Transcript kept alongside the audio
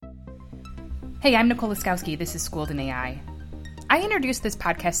Hey, I'm Nicole Laskowski. This is Schooled in AI. I introduced this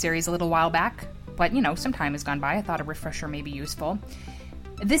podcast series a little while back, but, some time has gone by. I thought a refresher may be useful.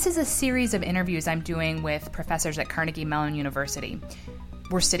 This is a series of interviews I'm doing with professors at Carnegie Mellon University.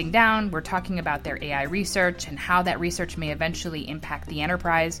 We're sitting down, we're talking about their AI research and how that research may eventually impact the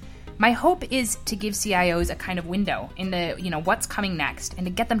enterprise. My hope is to give CIOs a kind of window into, what's coming next and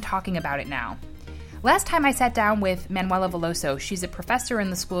to get them talking about it now. Last time I sat down with Manuela Veloso. She's a professor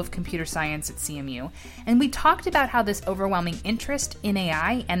in the School of Computer Science at CMU, and we talked about how this overwhelming interest in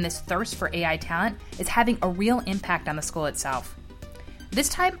AI and this thirst for AI talent is having a real impact on the school itself. This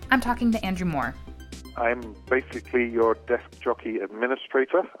time, I'm talking to Andrew Moore. I'm basically your desk jockey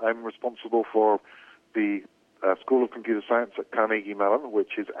administrator. I'm responsible for the School of Computer Science at Carnegie Mellon,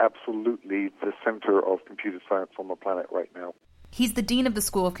 which is absolutely the center of computer science on the planet right now. He's the dean of the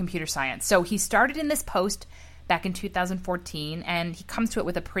School of Computer Science. So he started in this post back in 2014, and he comes to it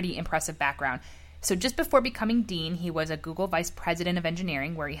with a pretty impressive background. So just before becoming dean, he was a Google vice president of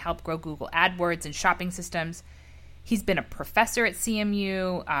engineering, where he helped grow Google AdWords and shopping systems. He's been a professor at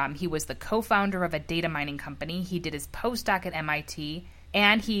CMU. He was the co-founder of a data mining company. He did his postdoc at MIT,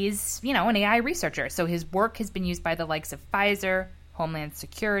 and he's, an AI researcher. So his work has been used by the likes of Pfizer, Homeland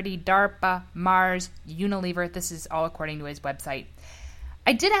Security, DARPA, Mars, Unilever. This is all according to his website.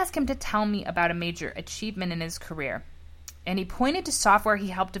 I did ask him to tell me about a major achievement in his career, and he pointed to software he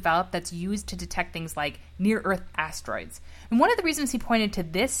helped develop that's used to detect things like near-Earth asteroids. And one of the reasons he pointed to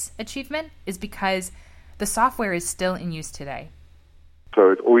this achievement is because the software is still in use today. So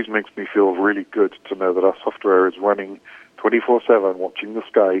it always makes me feel really good to know that our software is running 24/7, watching the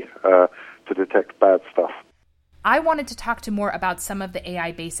sky to detect bad stuff. I wanted to talk to more about some of the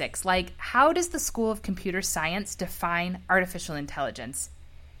AI basics, like how does the School of Computer Science define artificial intelligence?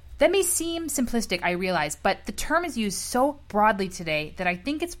 That may seem simplistic, I realize, but the term is used so broadly today that I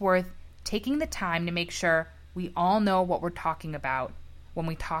think it's worth taking the time to make sure we all know what we're talking about when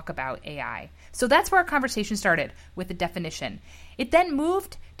we talk about AI. So that's where our conversation started, with the definition. It then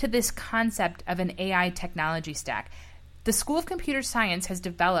moved to this concept of an AI technology stack. The School of Computer Science has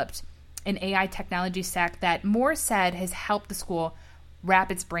developed an AI technology stack that Moore said has helped the school wrap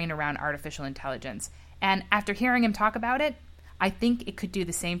its brain around artificial intelligence. And after hearing him talk about it, I think it could do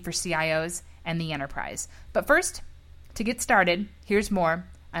the same for CIOs and the enterprise. But first, to get started, here's more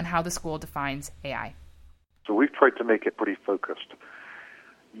on how the school defines AI. So we've tried to make it pretty focused.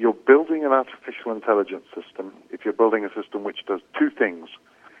 You're building an artificial intelligence system if you're building a system which does two things.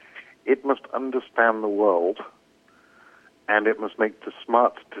 It must understand the world, and it must make the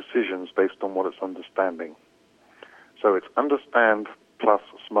smart decisions based on what it's understanding. So it's understand plus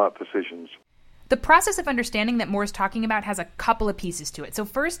smart decisions. The process of understanding that Moore's talking about has a couple of pieces to it. So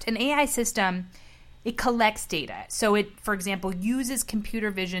first, an AI system, it collects data. So it, for example, uses computer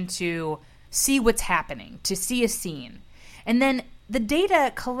vision to see what's happening, to see a scene. And then the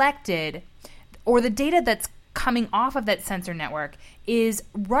data collected, or the data that's coming off of that sensor network, is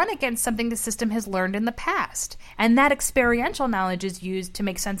run against something the system has learned in the past. And that experiential knowledge is used to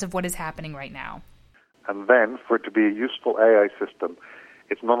make sense of what is happening right now. And then, for it to be a useful AI system,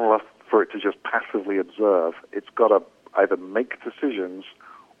 it's not enough for it to just passively observe. It's got to either make decisions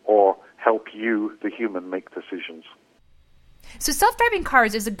or help you, the human, make decisions. So self-driving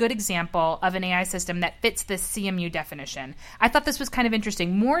cars is a good example of an AI system that fits this CMU definition. I thought this was kind of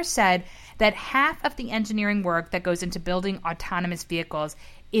interesting. Moore said that half of the engineering work that goes into building autonomous vehicles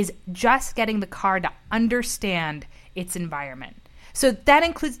is just getting the car to understand its environment. So that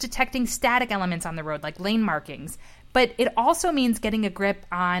includes detecting static elements on the road, like lane markings. But it also means getting a grip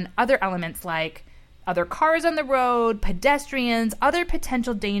on other elements like other cars on the road, pedestrians, other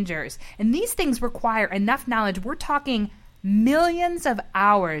potential dangers. And these things require enough knowledge. We're talking millions of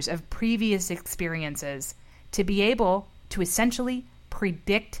hours of previous experiences to be able to essentially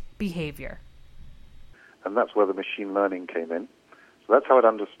predict behavior. And that's where the machine learning came in. So that's how it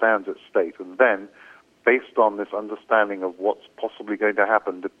understands its state. And then, based on this understanding of what's possibly going to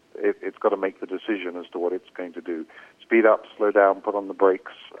happen, it's got to make the decision as to what it's going to do. Speed up, slow down, put on the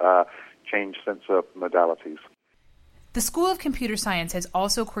brakes, change sensor modalities. The School of Computer Science has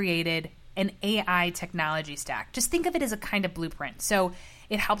also created an AI technology stack. Just think of it as a kind of blueprint. So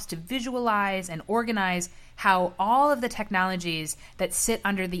it helps to visualize and organize how all of the technologies that sit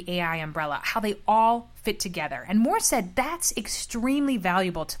under the AI umbrella, how they all fit together. And Moore said that's extremely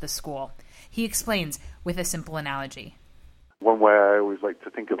valuable to the school. He explains with a simple analogy. One way I always like to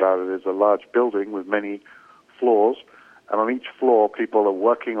think about it is a large building with many floors, and on each floor people are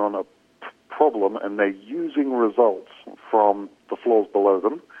working on a problem and they're using results from the floors below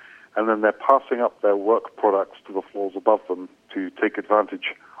them, and then they're passing up their work products to the floors above them to take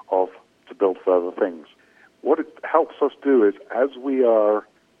advantage of, to build further things. What it helps us do is, as we are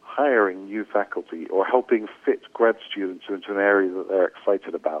hiring new faculty or helping fit grad students into an area that they're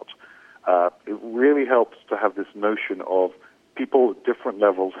excited about, it really helps to have this notion of people at different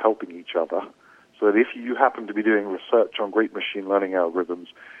levels helping each other, so that if you happen to be doing research on great machine learning algorithms,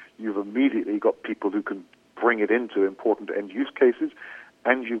 you've immediately got people who can bring it into important end use cases,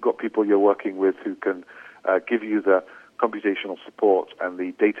 and you've got people you're working with who can give you the computational support and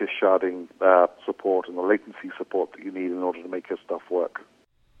the data sharding support and the latency support that you need in order to make your stuff work.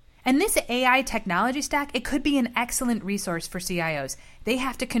 And this AI technology stack, it could be an excellent resource for CIOs. They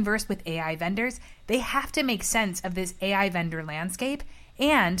have to converse with AI vendors. They have to make sense of this AI vendor landscape.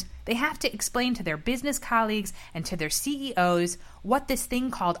 And they have to explain to their business colleagues and to their CEOs what this thing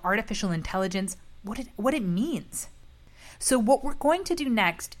called artificial intelligence, what it means. So what we're going to do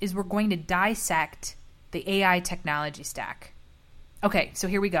next is we're going to dissect the AI technology stack. Okay, so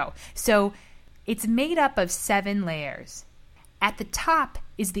here we go. So it's made up of 7 layers. At the top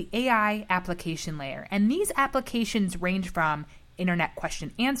is the AI application layer, and these applications range from internet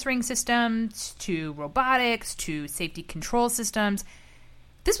question answering systems to robotics to safety control systems.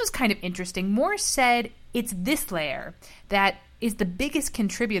 This was kind of interesting. Moore said it's this layer that is the biggest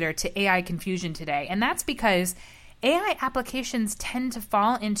contributor to AI confusion today, and that's because AI applications tend to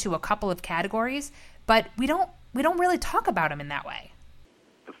fall into a couple of categories, but we don't really talk about them in that way.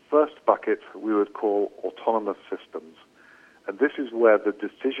 The first bucket we would call autonomous systems. And this is where the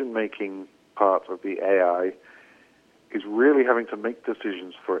decision-making part of the AI is really having to make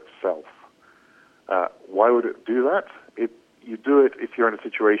decisions for itself. Why would it do that? You do it if you're in a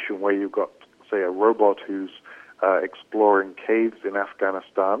situation where you've got, say, a robot who's exploring caves in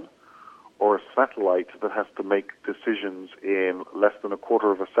Afghanistan, or a satellite that has to make decisions in less than a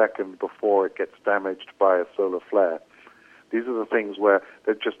quarter of a second before it gets damaged by a solar flare. These are the things where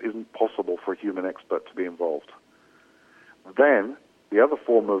it just isn't possible for a human expert to be involved. Then, the other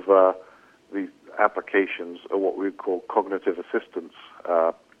form of these applications are what we would call cognitive assistance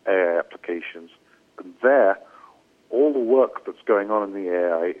AI applications. And there, all the work that's going on in the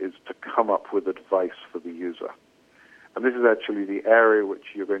AI is to come up with advice for the user. And this is actually the area which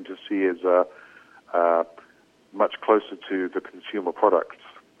you're going to see is much closer to the consumer products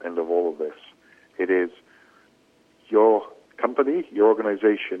end of all of this. It is your company, your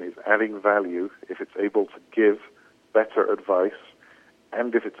organization is adding value if it's able to give better advice,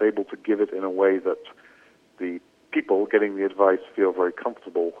 and if it's able to give it in a way that the people getting the advice feel very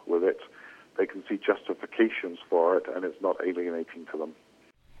comfortable with it, they can see justifications for it, and it's not alienating to them.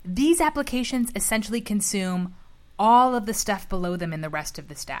 These applications essentially consume all of the stuff below them in the rest of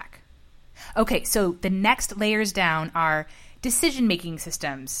the stack. Okay, so the next layers down are decision-making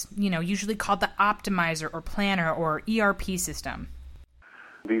systems, usually called the optimizer or planner or ERP system.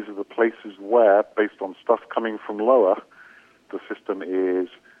 These are the places where, based on stuff coming from lower, the system is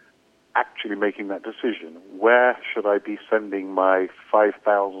actually making that decision. Where should I be sending my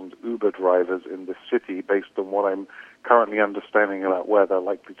 5,000 Uber drivers in the city based on what I'm currently understanding about where they're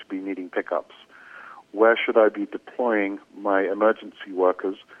likely to be needing pickups? Where should I be deploying my emergency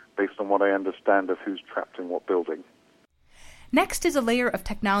workers based on what I understand of who's trapped in what building? Next is a layer of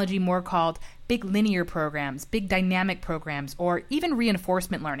technology more called big linear programs, big dynamic programs, or even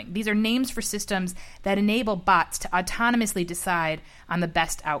reinforcement learning. These are names for systems that enable bots to autonomously decide on the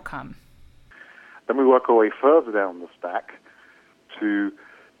best outcome. Then we work our way further down the stack to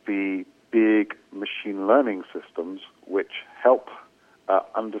the big machine learning systems which help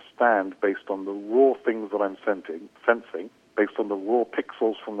understand based on the raw things that I'm sensing, based on the raw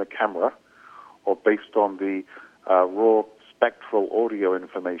pixels from the camera, or based on the raw spectral audio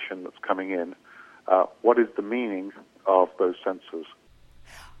information that's coming in, what is the meaning of those sensors?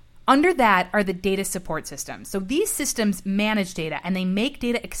 Under that are the data support systems. So these systems manage data, and they make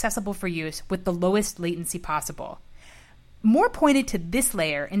data accessible for use with the lowest latency possible. Moore pointed to this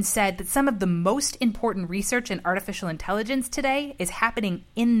layer and said that some of the most important research in artificial intelligence today is happening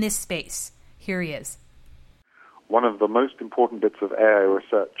in this space. Here he is. One of the most important bits of AI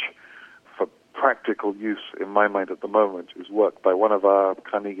research for practical use, in my mind at the moment, is work by one of our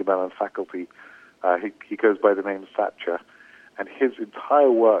Carnegie Mellon faculty. He goes by the name Satcher, and his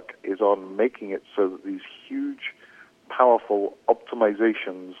entire work is on making it so that these huge, powerful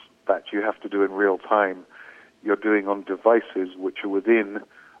optimizations that you have to do in real time, you're doing on devices which are within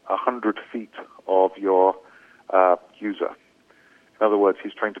 100 feet of your user. In other words,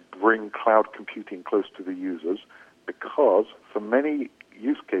 he's trying to bring cloud computing close to the users because for many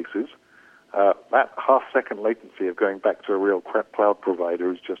use cases, that half-second latency of going back to a real cloud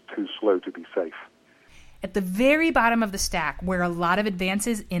provider is just too slow to be safe. At the very bottom of the stack, where a lot of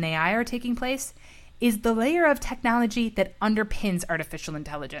advances in AI are taking place, is the layer of technology that underpins artificial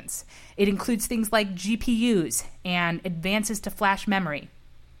intelligence. It includes things like GPUs and advances to flash memory.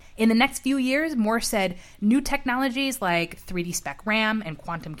 In the next few years, Moore said, new technologies like 3D spec RAM and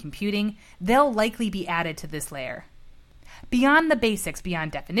quantum computing, they'll likely be added to this layer. Beyond the basics,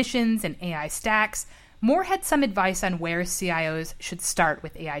 beyond definitions and AI stacks, Moore had some advice on where CIOs should start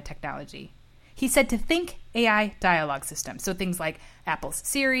with AI technology. He said to think AI dialogue systems, so things like Apple's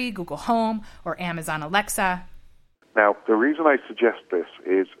Siri, Google Home, or Amazon Alexa. Now, the reason I suggest this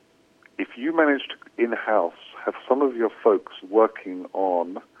is if you manage to in-house have some of your folks working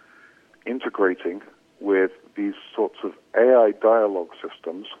on integrating with these sorts of AI dialogue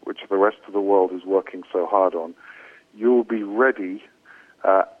systems, which the rest of the world is working so hard on, you'll be ready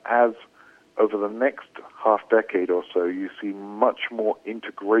as over the next half-decade or so, you see much more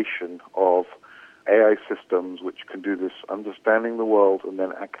integration of AI systems which can do this, understanding the world and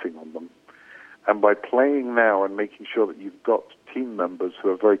then acting on them. And by playing now and making sure that you've got team members who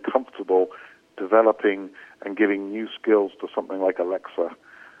are very comfortable developing and giving new skills to something like Alexa,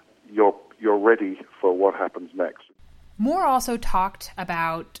 you're ready for what happens next. Moore also talked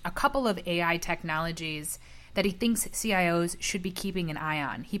about a couple of AI technologies that he thinks CIOs should be keeping an eye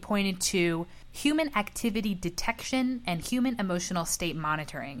on. He pointed to human activity detection and human emotional state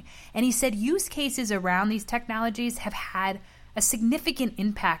monitoring. And he said use cases around these technologies have had a significant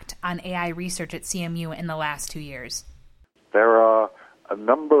impact on AI research at CMU in the last 2 years. There are a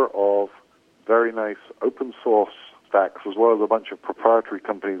number of very nice open source stacks as well as a bunch of proprietary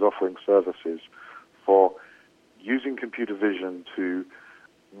companies offering services for using computer vision to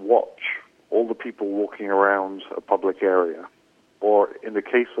watch all the people walking around a public area. Or in the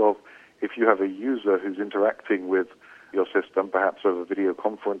case of if you have a user who's interacting with your system, perhaps over video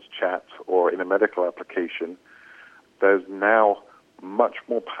conference chat or in a medical application, there's now much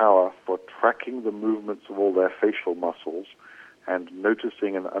more power for tracking the movements of all their facial muscles and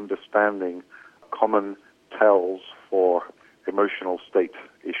noticing and understanding common tells for emotional state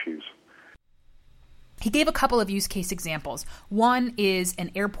issues. He gave a couple of use case examples. One is an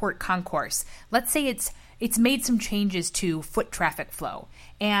airport concourse. Let's say it's made some changes to foot traffic flow,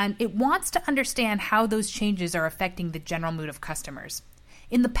 and it wants to understand how those changes are affecting the general mood of customers.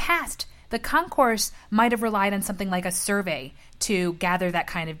 In the past, the concourse might have relied on something like a survey to gather that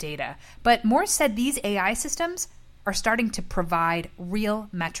kind of data. But Moore said these AI systems are starting to provide real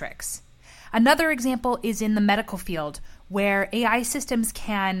metrics. Another example is in the medical field, where AI systems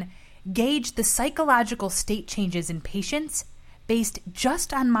can gauge the psychological state changes in patients based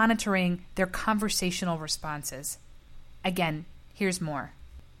just on monitoring their conversational responses. Again, here's Moore.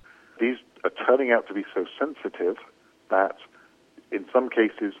 These are turning out to be so sensitive that in some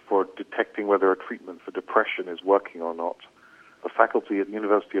cases for detecting whether a treatment for depression is working or not, the faculty at the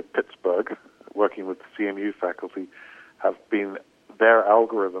University of Pittsburgh, working with the CMU faculty, have been, their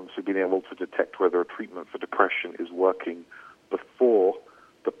algorithms have been able to detect whether a treatment for depression is working before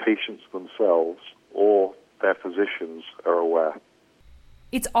the patients themselves or their physicians are aware.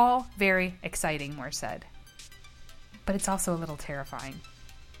 It's all very exciting, Moore said, but it's also a little terrifying.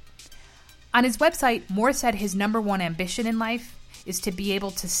 On his website, Moore said his number one ambition in life is to be able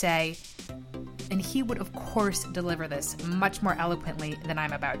to say, and he would of course deliver this much more eloquently than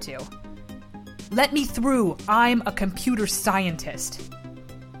I'm about to, "Let me through, I'm a computer scientist."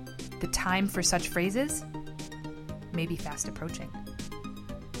 The time for such phrases may be fast approaching.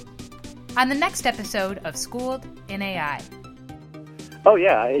 On the next episode of Schooled in AI. Oh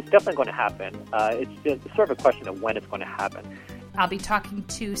yeah, it's definitely going to happen. It's sort of a question of when it's going to happen. I'll be talking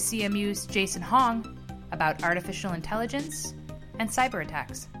to CMU's Jason Hong about artificial intelligence and cyber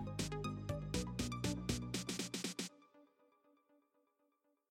attacks.